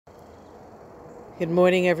Good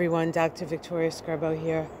morning, everyone. Dr. Victoria Scarbo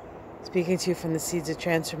here, speaking to you from the Seeds of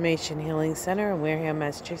Transformation Healing Center in Wareham,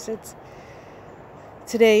 Massachusetts.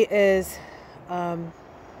 Today is,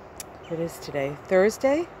 what is today?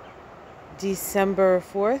 Thursday, December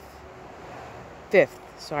 4th, 5th.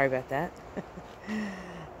 Sorry about that.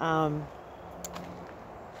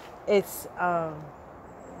 It's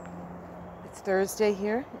Thursday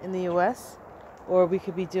here in the U.S., or we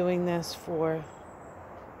could be doing this for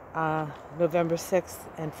November 6th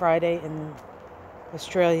and Friday in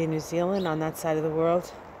Australia, New Zealand, on that side of the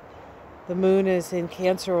world. The moon is in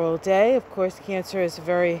Cancer all day. Of course, Cancer is a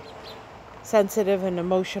very sensitive and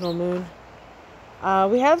emotional moon.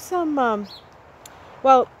 We have some,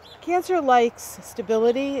 Cancer likes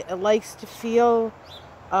stability. It likes to feel,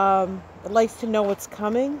 it likes to know what's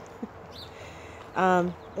coming.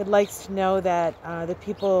 It likes to know that the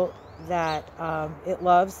people that it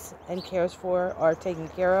loves and cares for are taken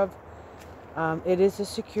care of. It is a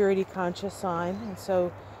security conscious sign, and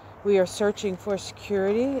so we are searching for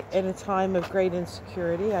security in a time of great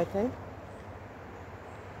insecurity, I think.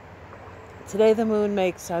 Today the moon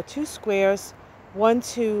makes two squares, one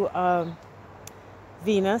to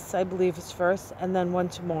Venus, I believe is first, and then one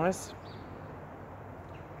to Mars.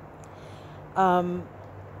 The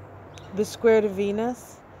square to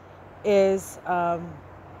Venus is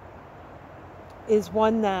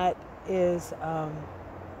one that is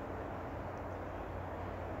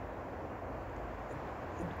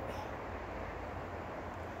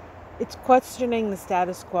it's questioning the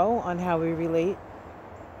status quo on how we relate.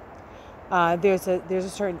 There's a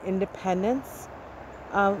certain independence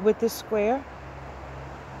with this square.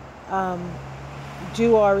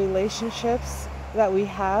 Do our relationships that we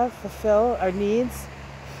have fulfill our needs,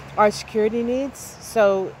 our security needs?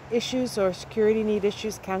 So issues or security need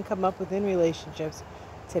issues can come up within relationships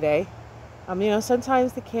today.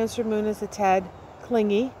 Sometimes the Cancer moon is a tad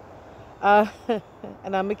clingy, and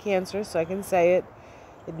I'm a Cancer, so I can say it.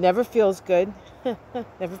 It never feels good.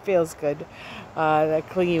 Never feels good, that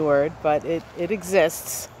clingy word, but it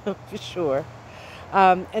exists for sure.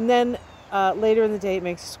 And then later in the day, it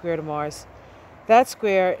makes a square to Mars. That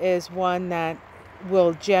square is one that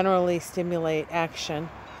will generally stimulate action.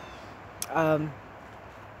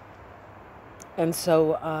 And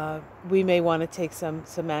so we may want to take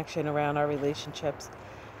some action around our relationships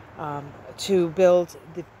to build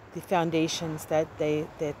the foundations that they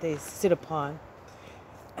sit upon.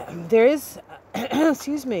 There is,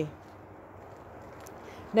 excuse me,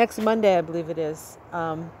 next Monday, I believe it is,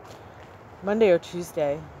 Monday or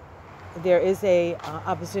Tuesday, there is a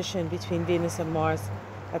opposition between Venus and Mars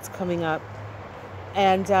that's coming up.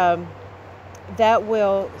 And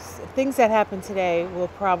things that happen today will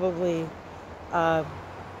probably,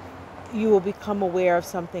 you will become aware of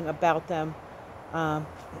something about them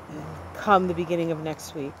come the beginning of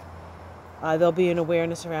next week. There'll be an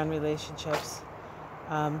awareness around relationships.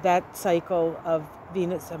 That cycle of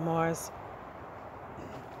Venus and Mars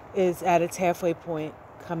is at its halfway point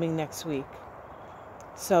coming next week.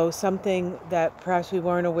 So something that perhaps we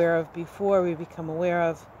weren't aware of before, we become aware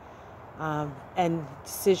of, and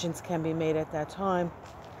decisions can be made at that time.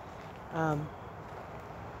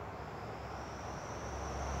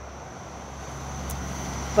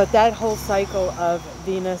 But that whole cycle of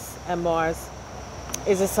Venus and Mars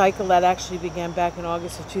is a cycle that actually began back in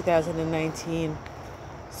August of 2019.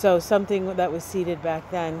 So something that was seeded back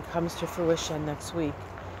then comes to fruition next week.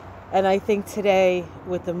 And I think today,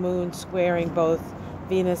 with the moon squaring both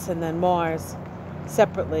Venus and then Mars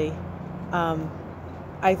separately,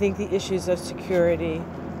 I think the issues of security,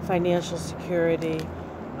 financial security,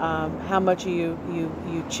 how much are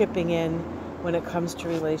you chipping in when it comes to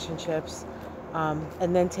relationships,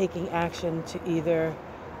 and then taking action to either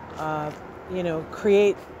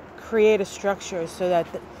create a structure so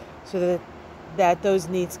that those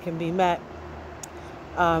needs can be met,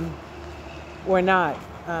 or not.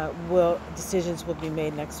 Decisions will be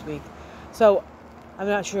made next week. So I'm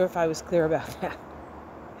not sure if I was clear about that,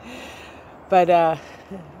 but that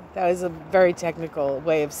was a very technical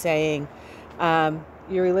way of saying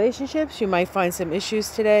your relationships. You might find some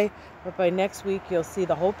issues today, but by next week you'll see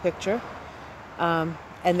the whole picture, and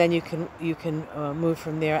then you can move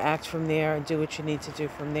from there, act from there, and do what you need to do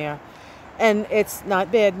from there. And it's not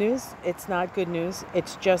bad news. It's not good news.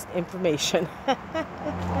 It's just information.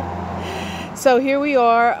 So here we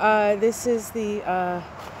are. This is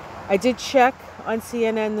I did check on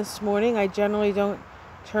CNN this morning. I generally don't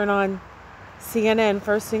turn on CNN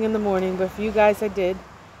first thing in the morning, but for you guys I did.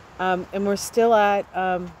 And we're still at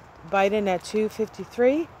Biden at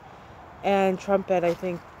 253 and Trump at, I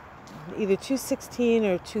think, either 216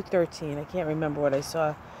 or 213. I can't remember what I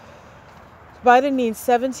saw. Biden needs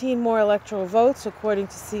 17 more electoral votes, according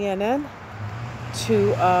to CNN, to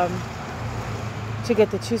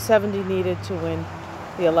get the 270 needed to win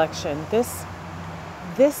the election. This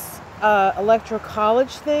electoral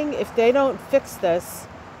college thing, if they don't fix this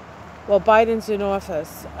while Biden's in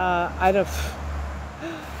office, I don't.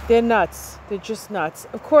 They're nuts. They're just nuts.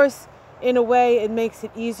 Of course, in a way, it makes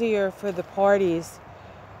it easier for the parties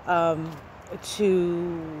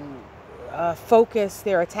to focus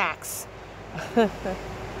their attacks.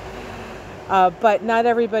 But not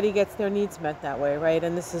everybody gets their needs met that way, right?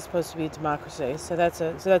 And this is supposed to be a democracy, so that's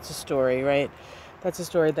a story, right? That's a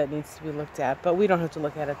story that needs to be looked at. But we don't have to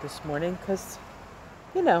look at it this morning because,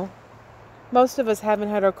 you know, most of us haven't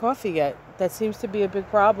had our coffee yet. That seems to be a big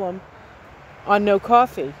problem on no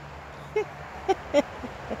coffee.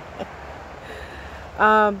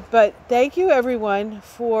 But thank you, everyone,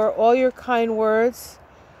 for all your kind words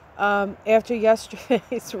after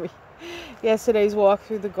yesterday's walk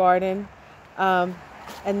through the garden, and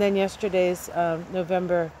then yesterday's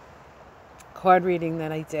November card reading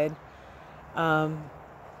that I did. I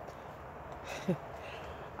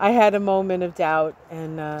had a moment of doubt,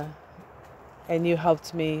 and you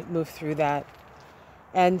helped me move through that.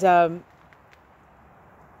 And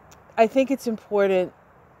I think it's important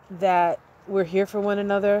that we're here for one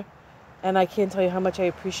another, and I can't tell you how much I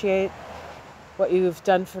appreciate what you've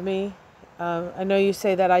done for me. I know you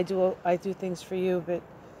say that I do things for you, but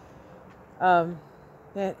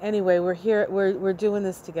anyway, we're here. We're doing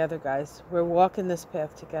this together, guys. We're walking this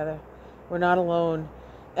path together. We're not alone.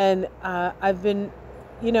 And I've been,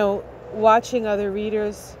 watching other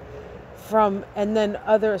readers and then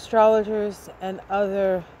other astrologers and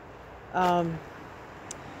other,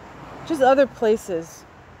 just other places.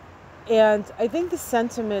 And I think the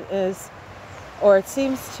sentiment is, or it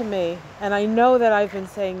seems to me, and I know that I've been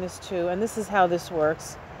saying this too, and this is how this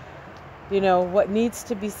works. What needs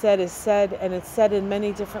to be said is said, and it's said in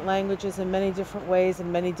many different languages, in many different ways,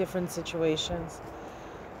 in many different situations.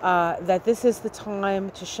 That this is the time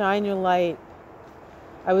to shine your light.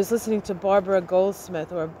 I was listening to Barbara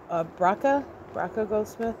Goldsmith, or Braca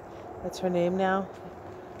Goldsmith. That's her name now.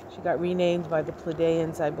 She got renamed by the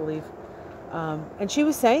Pleiadians, I believe. And she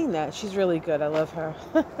was saying that. She's really good. I love her.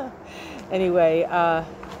 Anyway,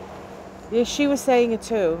 she was saying it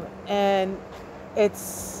too. And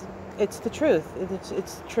it's the truth.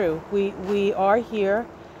 It's true. We are here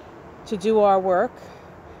to do our work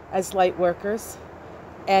as light workers.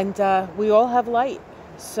 And we all have light.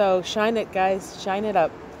 So shine it, guys. Shine it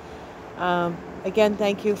up. Again,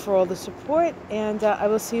 thank you for all the support. And I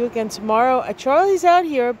will see you again tomorrow. Charlie's out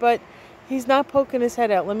here, but he's not poking his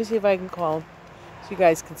head out. Let me see if I can call him so you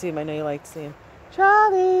guys can see him. I know you like to see him.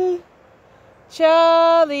 Charlie!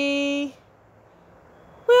 Charlie!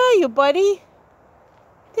 Where are you, buddy?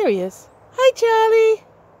 There he is. Hi, Charlie!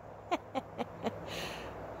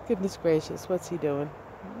 Goodness gracious, what's he doing?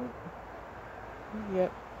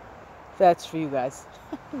 Yep. That's for you guys.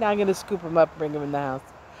 Now I'm going to scoop him up and bring him in the house.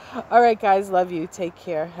 All right, guys. Love you. Take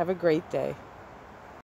care. Have a great day.